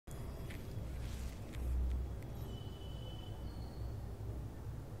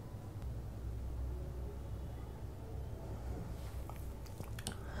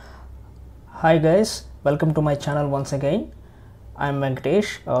Hi guys, welcome to my channel once again. I'm Venkatesh.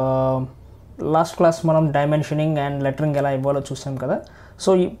 Last class మనం dimensioning and lettering ఎలా ఇవ్వాలో చూసాం కదా. సో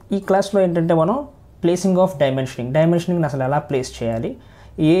ఈ క్లాస్లో ఏంటంటే మనం ప్లేసింగ్ ఆఫ్ డైమెన్షనింగ్ అసలు ఎలా ప్లేస్ చేయాలి,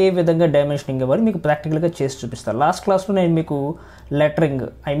 ఏ విధంగా డైమెన్షనింగ్ ఇవ్వాలి మీకు ప్రాక్టికల్గా చేసి చూపిస్తాను. లాస్ట్ క్లాస్లో నేను మీకు లెటరింగ్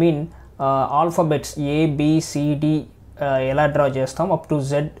ఆల్ఫాబెట్స్ ABCD ఎలా డ్రా చేస్తాం అప్ టు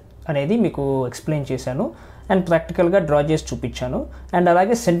Z అనేది మీకు ఎక్స్ప్లెయిన్ చేశాను అండ్ ప్రాక్టికల్గా డ్రా చేసి చూపించాను. అండ్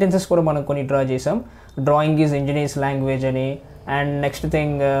అలాగే సెంటెన్సెస్ కూడా మనం కొన్ని డ్రా చేసాం. డ్రాయింగ్ ఈజ్ ఇంజనీర్స్ లాంగ్వేజ్ అని, and next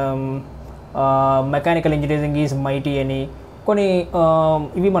thing mechanical engineering is mighty అని కొన్ని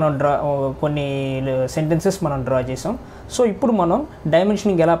ఇవి మనం కొన్ని సెంటెన్సెస్ మనం డ్రా చేసాం. సో ఇప్పుడు మనం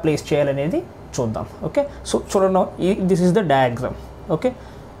డైమెన్షనింగ్ ఎలా ప్లేస్ చేయాలనేది చూద్దాం. ఓకే, సో చూడండి, this is the diagram. Okay,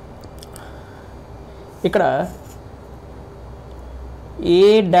 ఇక్కడ ఏ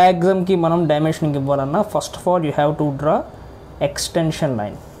డయాగ్రామ్కి మనం డైమెన్షనింగ్ ఇవ్వాలన్నా first of all you have to draw extension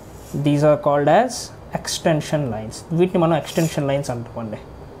line. These are called as extension lines. వీటిని మనం ఎక్స్టెన్షన్ లైన్స్ అంటామండి.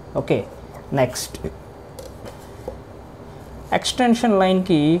 ఓకే, నెక్స్ట్ ఎక్స్టెన్షన్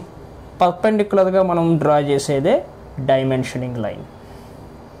లైన్కి పర్పెండిక్యులర్గా మనం డ్రా చేసేదే డైమెన్షనింగ్ లైన్.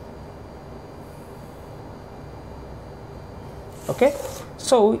 ఓకే,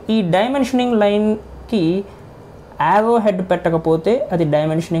 సో ఈ డైమెన్షనింగ్ లైన్కి యారో హెడ్ పెట్టకపోతే అది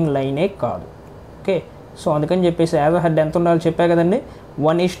డైమెన్షనింగ్ లైనే కాదు. ఓకే, సో అందుకని చెప్పేసి యారో హెడ్ ఎంత ఉండాలో చెప్పా కదండి,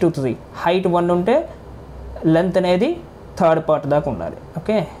 1:3. హైట్ 1 ఉంటే లెంత్ అనేది థర్డ్ పార్ట్ దాకా ఉండాలి.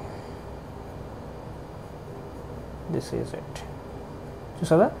 Okay, this is it.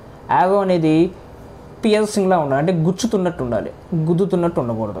 చూసారా, యారో అనేది పియర్సింగ్లా ఉండాలి, అంటే గుచ్చుతున్నట్టు ఉండాలి, గుద్దుతున్నట్టు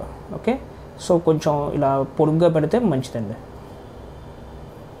ఉండకూడదు. ఓకే, సో కొంచెం ఇలా పొడుగ్గా పెడితే మంచిదండి.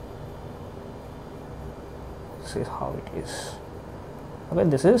 This is how it is. Okay,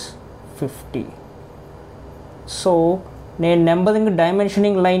 this is 50. So నేను నెంబరింగ్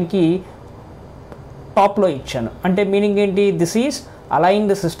డైమెన్షనింగ్ లైన్కి టాప్లో ఇచ్చాను, అంటే మీనింగ్ ఏంటి, this is align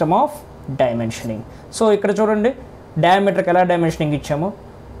the system of dimensioning. So ఇక్కడ చూడండి, డయామీటర్కి ఎలా డైమెన్షనింగ్ ఇచ్చాము.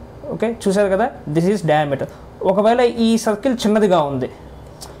 ఓకే, చూసారు కదా, దిస్ ఈజ్ డయామీటర్. ఒకవేళ ఈ సర్కిల్ చిన్నదిగా ఉంది,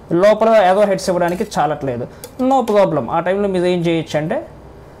 లోపల ఏదో హెడ్స్ ఇవ్వడానికి చాలట్లేదు, నో ప్రాబ్లం. ఆ టైంలో మీరు ఏం చేయొచ్చు అంటే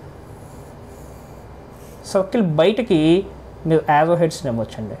సర్కిల్ బయటకి మీరు arrow హెడ్స్ని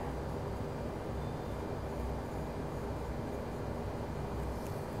ఇవ్వచ్చండి.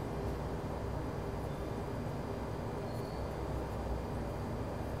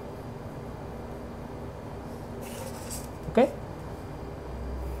 Okay,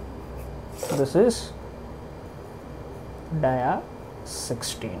 this is dia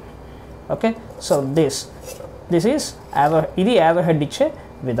 16. Okay, so this is arrow, ఇది యారో హెడ్ ఇచ్చే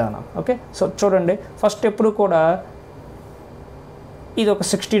విధానం. ఓకే, సో చూడండి, ఫస్ట్ ఎప్పుడు కూడా ఇది ఒక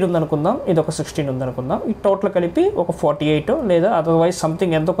 16 ఉందనుకుందాం, ఇది ఒక 16 ఉందనుకుందాం, ఈ టోటల్ కలిపి ఒక 48 లేదా అదర్వైజ్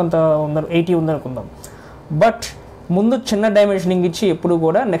సంథింగ్ ఎంతో కొంత 80 ఉందనుకుందాం. బట్ ముందు చిన్న డైమెన్షనింగ్ ఇచ్చి ఎప్పుడు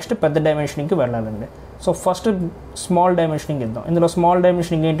కూడా నెక్స్ట్ పెద్ద డైమెన్షనింగ్కి వెళ్ళాలండి. సో ఫస్ట్ స్మాల్ డైమెన్షనింగ్ ఇద్దాం. ఇందులో స్మాల్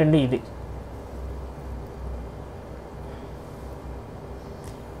డైమెన్షనింగ్ ఏంటంటే ఇది.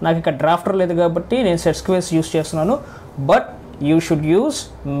 నాకు ఇక్కడ డ్రాఫ్టర్ లేదు కాబట్టి నేను సెట్ స్క్వేర్స్ యూస్ చేస్తున్నాను, but you should use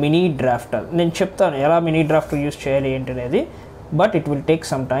mini drafter. నేను చెప్తాను ఎలా మినీ డ్రాఫ్టర్ యూస్ చేయాలి ఏంటి అనేది, but it will take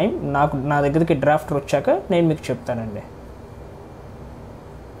some time. నా దగ్గరికి డ్రాఫ్టర్ వచ్చాక నేను మీకు చెప్తానండి.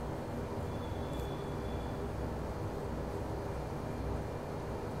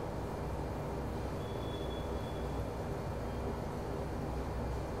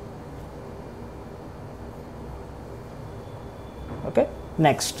 ఓకే,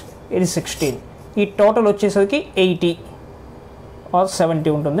 నెక్స్ట్ ఇది 16, ఈ టోటల్ వచ్చేసరికి 80 or 70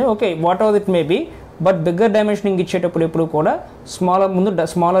 ఉంటుంది. Okay, what ever it may be, but bigger dimensioning ఇచ్చేటప్పుడు ఎప్పుడు కూడా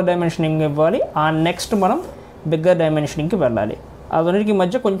స్మాలర్ డైమెన్షనింగ్ ఇవ్వాలి, ఆ నెక్స్ట్ మనం బిగ్గర్ డైమెన్షనింగ్కి వెళ్ళాలి. ఆ రెండింటికి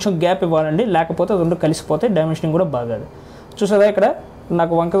మధ్య కొంచెం గ్యాప్ ఇవ్వాలండి, లేకపోతే రెండు కలిసిపోతే డైమెన్షనింగ్ కూడా బాగాదు. చూసారా, ఇక్కడ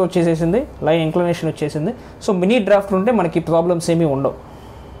నాకు వంకర వచ్చేసేసింది, లైన్ ఇంక్లినేషన్ వచ్చేసింది. సో మినీ డ్రాఫ్ట్ ఉంటే మనకి ప్రాబ్లమ్స్ ఏమీ ఉండవు.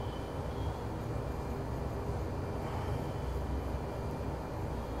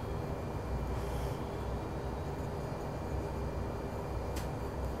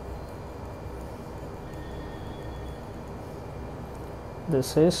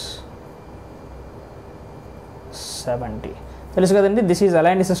 This is 70. తెలుసు కదండి, this is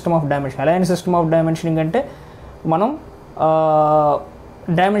aligned system of dimension. Aligned system of dimensioning అంటే మనం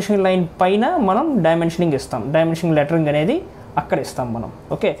డైమెన్షనింగ్ లైన్ పైన మనం డైమెన్షనింగ్ ఇస్తాం, డైమెన్షనింగ్ లెటరింగ్ అనేది అక్కడ ఇస్తాం మనం.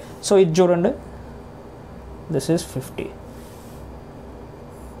 ఓకే, సో ఇది చూడండి, this is 50.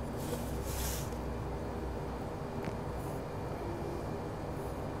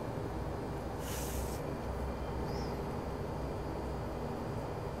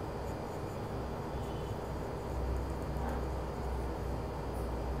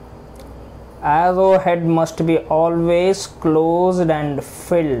 arrow head must be always closed and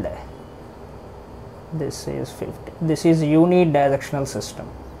filled. This is 50. This is unidirectional system.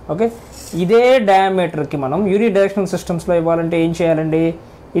 Okay, ఇదే డయామీటర్కి మనం యూనిడైరెక్షనల్ సిస్టమ్స్లో ఇవ్వాలంటే ఏం చేయాలండి,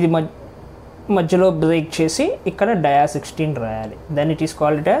 ఇది మధ్యలో బ్రేక్ చేసి ఇక్కడ డయా 16 రాయాలి. Then it is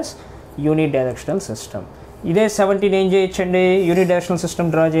called it as unidirectional system. ఇదే 17 ఏం చేయొచ్చండి, యూనిడైరెక్షనల్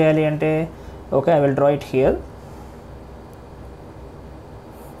సిస్టమ్ డ్రా చేయాలి అంటే, okay, I will draw it here.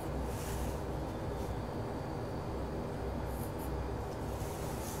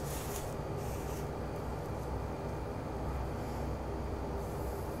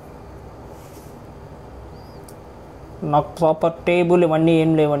 నాకు ప్రాపర్ టేబుల్ ఇవన్నీ ఏం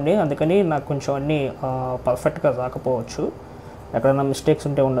లేవండి, అందుకని నాకు కొంచెం అన్నీ పర్ఫెక్ట్గా రాకపోవచ్చు, ఎక్కడైనా మిస్టేక్స్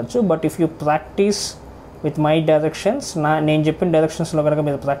ఉంటే ఉండొచ్చు. But if you practice with my directions, నేను చెప్పిన డైరెక్షన్స్లో కనుక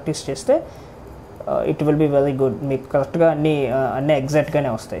మీరు ప్రాక్టీస్ చేస్తే it will be very good. మీకు కరెక్ట్గా అన్నీ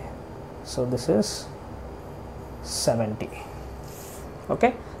ఎగ్జాక్ట్గానే వస్తాయి. So this is 70.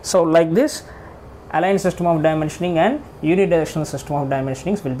 Okay, so like this align system of dimensioning and unidirectional system of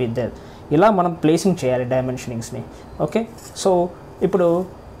డైమెన్షనింగ్స్ will be there. ఇలా మనం ప్లేసింగ్ చేయాలి డైమెన్షనింగ్స్ని. ఓకే, సో ఇప్పుడు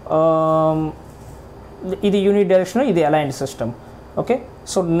ఇది యూనిడైరెక్షనల్, ఇది aligned system. Okay,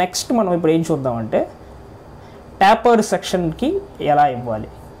 so next మనం ఇప్పుడు ఏం చూద్దామంటే ట్యాపర్డ్ సెక్షన్కి ఎలా ఇవ్వాలి.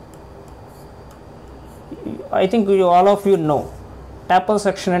 I think all of you know taper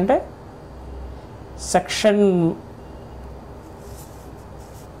section అంటే సెక్షన్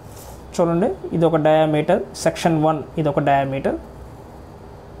చూడండి, ఇది ఒక డయామీటర్, సెక్షన్ 1 ఇది ఒక diameter.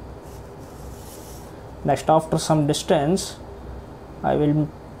 Next, after some distance, I will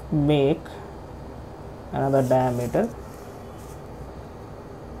make another diameter.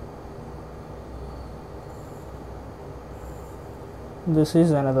 This is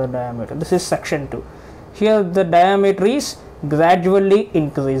another diameter. This is section 2. Here the diameter is gradually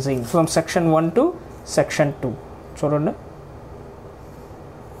increasing from section 1 to section 2. చూడండి,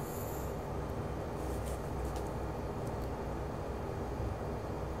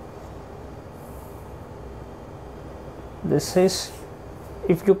 this is,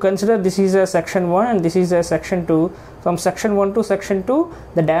 if you consider this is a section 1 and this is a section 2, from section 1 to section 2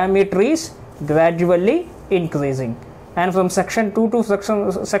 the diameter is gradually increasing, and from section 2 to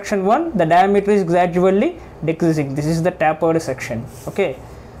section 1 the diameter is gradually decreasing. This is the tapered section. Okay,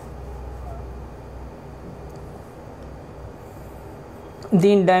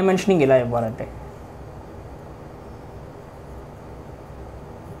 దీని dimensioning ఇలా ఇవ్వాలంటే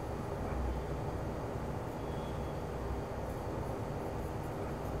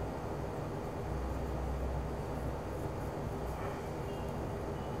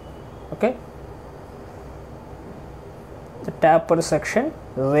okay, the tapered section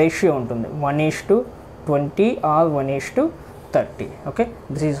ratio ఉంటుంది 1:20 or 1:30. okay,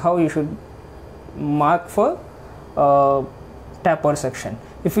 this is how you should mark for tapered section.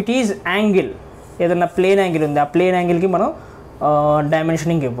 if it is angle, ఏదైనా plane angle ఉంది, ఆ plane యాంగిల్కి మనం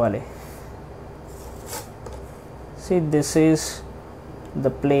dimensioning ఇవ్వాలి. see, this is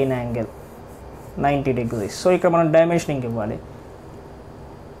the plane angle 90 degrees. So ఇక్కడ మనం dimensioning ఇవ్వాలి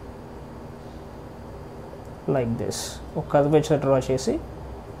like this. ఒక కర్వేచర్ డ్రా చేసి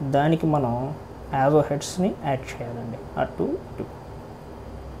దానికి మనం యారో హెడ్స్ని యాడ్ చేయాలండి, అటు ఇటు.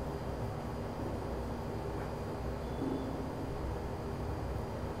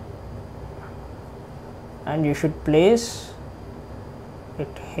 And you should place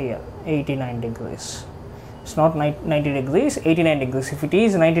it here 89 degrees. It's not 90 degrees, 89 degrees. If it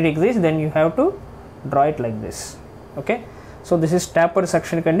is 90 degrees, then you have to draw it like this. Okay, so this is tapered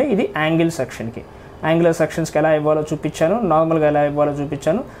section కండి, ఇది angle సెక్షన్కి. Angular సెక్షన్స్కి ఎలా ఇవ్వాలో చూపించాను, నార్మల్గా ఎలా ఇవ్వాలో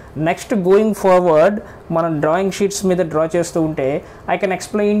చూపించాను. నెక్స్ట్ గోయింగ్ ఫార్వర్డ్ మనం డ్రాయింగ్ షీట్స్ మీద డ్రా చేస్తూ ఉంటే I can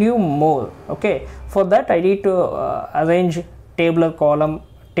explain you more. Okay, for that I need to arrange tabular column,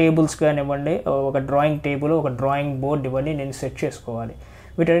 tables కానివ్వండి, ఒక డ్రాయింగ్ టేబుల్, ఒక డ్రాయింగ్ బోర్డ్ ఇవన్నీ నేను సెట్ చేసుకోవాలి.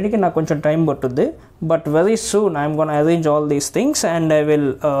 వీటన్నిటికీ నాకు కొంచెం టైం పట్టుద్ది. But very soon I'm gonna arrange all these things and I will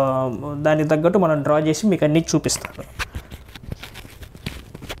దానికి తగ్గట్టు మనం డ్రా చేసి మీకు అన్నీ చూపిస్తాను.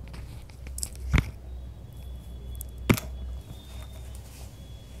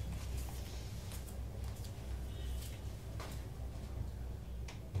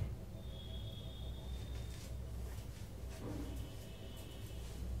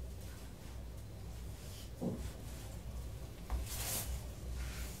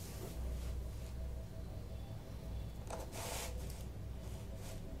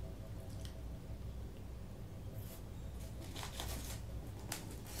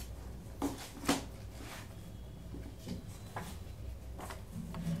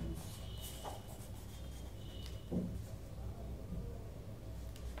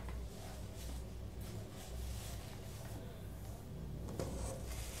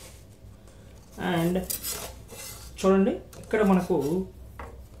 అండ్ చూడండి ఇక్కడ మనకు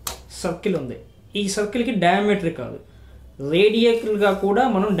సర్కిల్ ఉంది. ఈ సర్కిల్కి డయామీటర్ కాదు, రేడియల్గా కూడా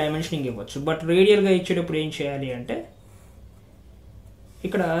మనం డైమెన్షనింగ్ ఇవ్వచ్చు. బట్ రేడియల్గా ఇచ్చేటప్పుడు ఏం చేయాలి అంటే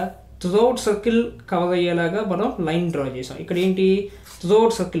ఇక్కడ త్రూఅవుట్ సర్కిల్ కవర్ అయ్యేలాగా మనం లైన్ డ్రా చేసాం. ఇక్కడ ఏంటి,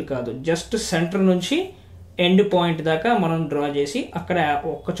 త్రూఅవుట్ సర్కిల్ కాదు, జస్ట్ సెంటర్ నుంచి ఎండ్ పాయింట్ దాకా మనం డ్రా చేసి అక్కడ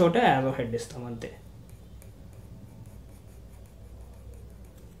ఒక్క చోట యారో హెడ్ ఇస్తాం అంతే.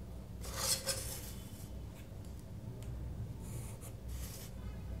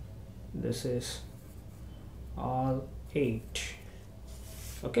 This is R8.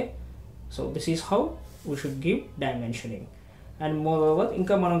 Okay, so this is how we should give dimensioning. And moreover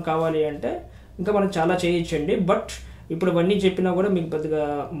ఇంకా మనం కావాలి అంటే ఇంకా మనం చాలా చేయొచ్చండి. బట్ ఇప్పుడు ఇవన్నీ చెప్పినా కూడా మీకు పెద్దగా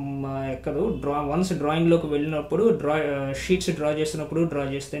ఎక్కదు. వన్స్ డ్రాయింగ్లోకి వెళ్ళినప్పుడు షీట్స్ డ్రా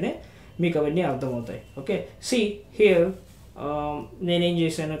చేస్తేనే మీకు అవన్నీ అర్థమవుతాయి. ఓకే, సి హియర్ నేనేం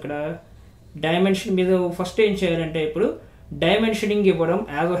చేశాను, ఇక్కడ డైమెన్షన్ మీద ఫస్ట్ ఏం చేయాలంటే ఇప్పుడు డైమెన్షనింగ్ ఇవ్వడం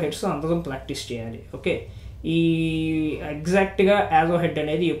యారో హెడ్స్ అందరం ప్రాక్టీస్ చేయాలి. ఓకే, ఈ ఎగ్జాక్ట్గా యారో హెడ్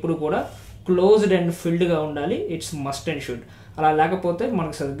అనేది ఎప్పుడు కూడా క్లోజ్డ్ అండ్ ఫిల్డ్గా ఉండాలి. It's must and should. అలా లేకపోతే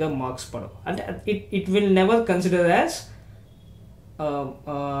మనకు సరిగ్గా మార్క్స్ పడవు. అంటే it will never consider as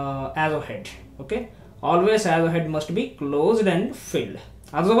arrow head. Okay, always arrow head must be closed and field.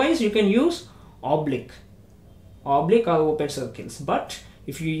 Otherwise you can use oblique or open circles. But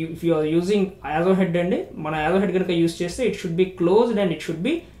if you are using arrow head and మన arrow head కనుక use చేస్తే it should be closed and it should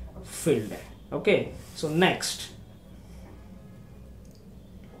be filled. Okay, so next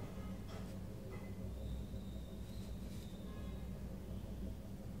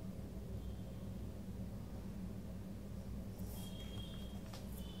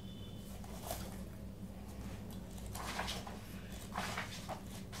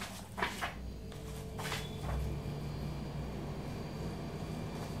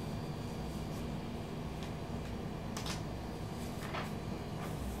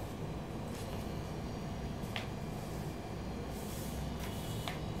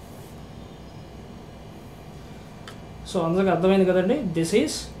so అందరికి అర్థమైంది కదండి. This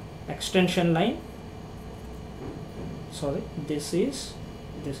is extension line, sorry this is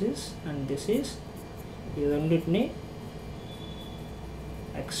and this is, ఈ రెండింటిని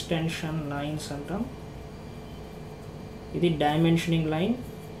extension lines అంటాం. ఇది డైమెన్షనింగ్ లైన్,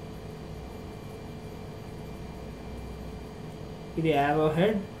 ఇది arrow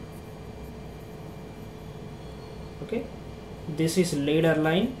head. Okay, this is leader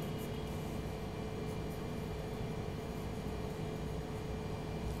line,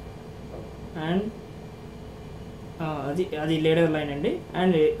 and అది leader line అండి.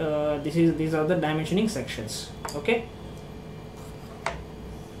 And these are the dimensioning sections. Okay.